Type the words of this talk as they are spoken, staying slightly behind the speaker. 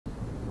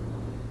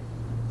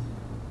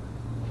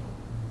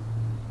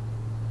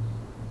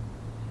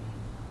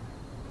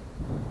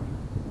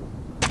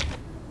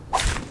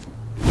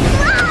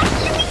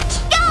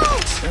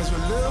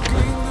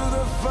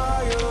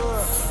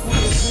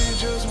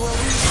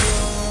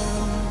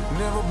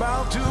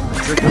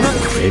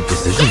Brave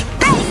decision.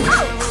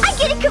 Oh, I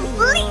get it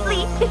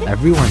completely.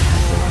 Everyone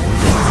has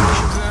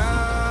their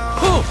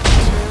own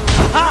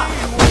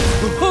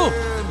definition.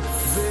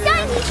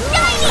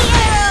 Shiny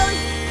arrows!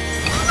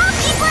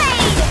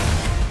 Multi-blade!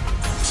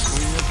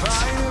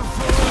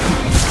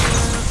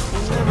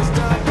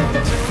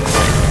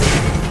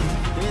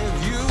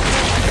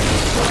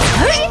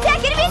 Enemy attack!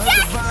 Enemy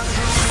attack!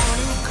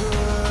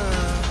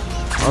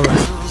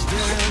 Alright.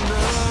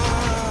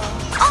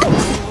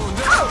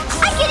 Oh,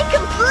 I get it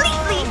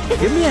completely.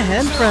 Give me a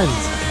hand,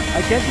 friends.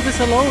 I can't do this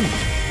alone.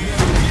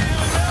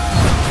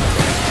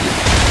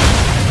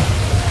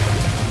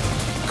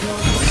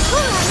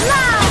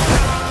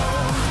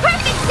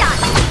 Perfect shot!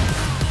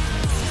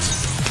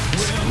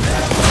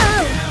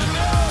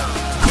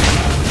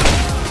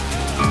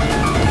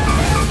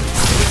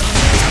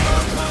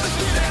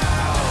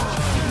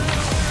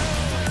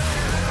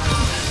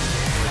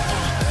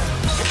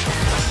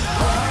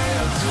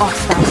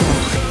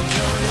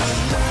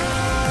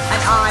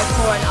 An eye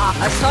for an eye.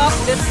 Atop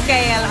the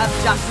scale of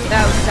justice,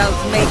 thou shalt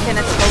make an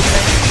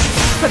atonement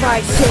for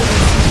thy sins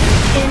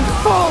in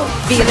full.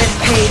 Feeleth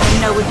pain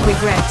and knoweth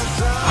regret.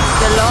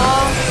 The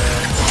law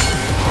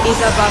is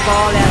above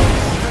all else.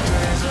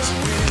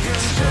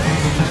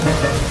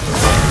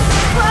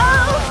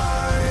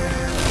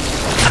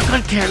 I'm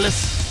not careless.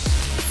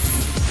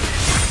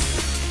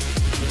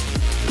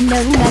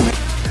 No memory.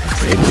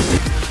 Brave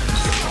decision.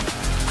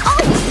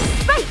 Oh,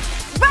 right.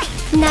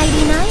 99.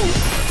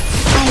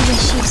 I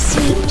wish you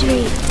sweet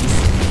dreams.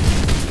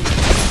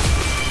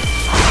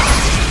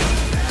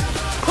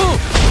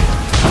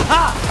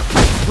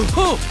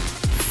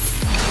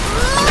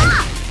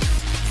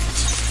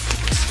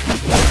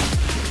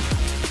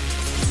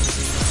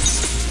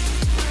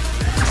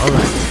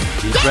 Alright,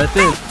 deep breath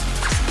in.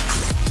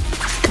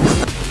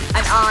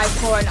 An eye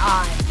for an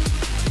eye.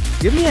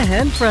 Give me a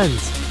hand,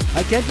 friends.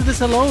 I can't do this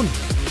alone.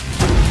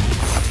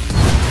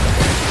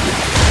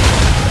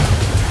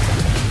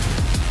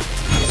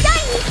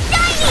 Shiny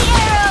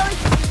arrows!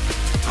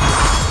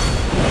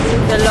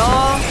 The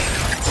law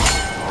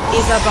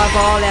is above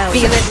all else.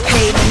 Feeleth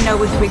pain and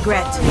knoweth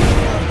regret.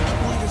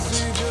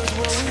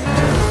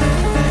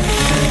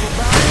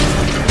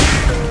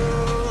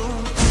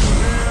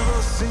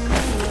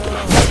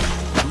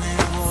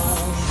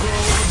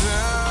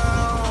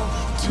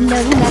 No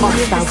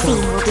memory of the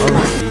scene will be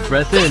left. Deep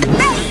breath in.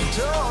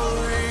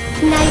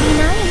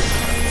 99.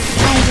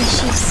 I wish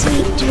you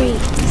sweet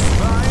dreams.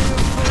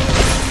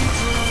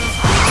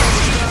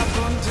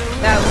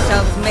 Thou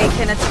shalt make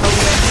an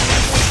atonement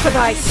for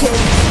thy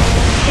sins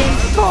in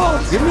full.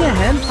 Give me a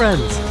hand,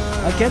 friends.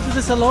 I can't do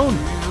this alone.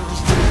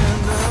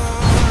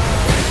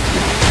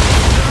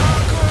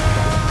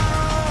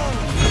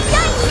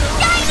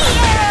 Shiny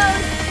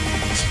arrows!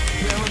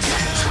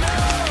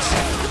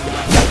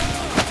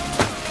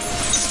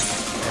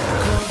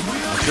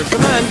 Your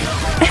command.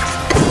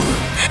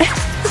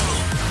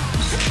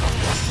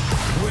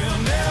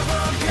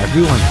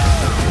 Everyone has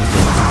their own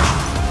definition.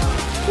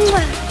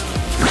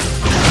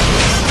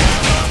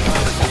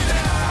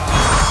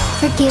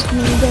 Forgive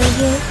me, will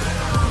you?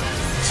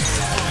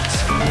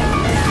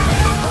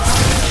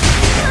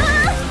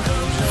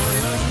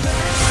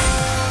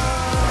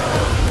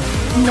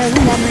 No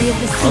memory of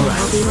the scene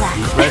will be left.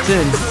 Deep breath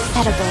in.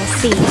 Edible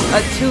seed.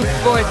 A tooth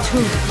for a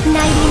tooth.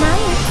 99.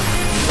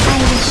 I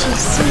wish you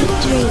sweet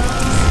dreams.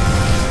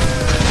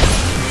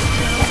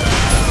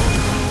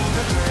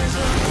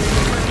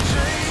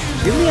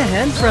 Give me a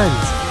hand,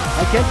 friends.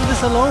 I can't do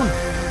this alone.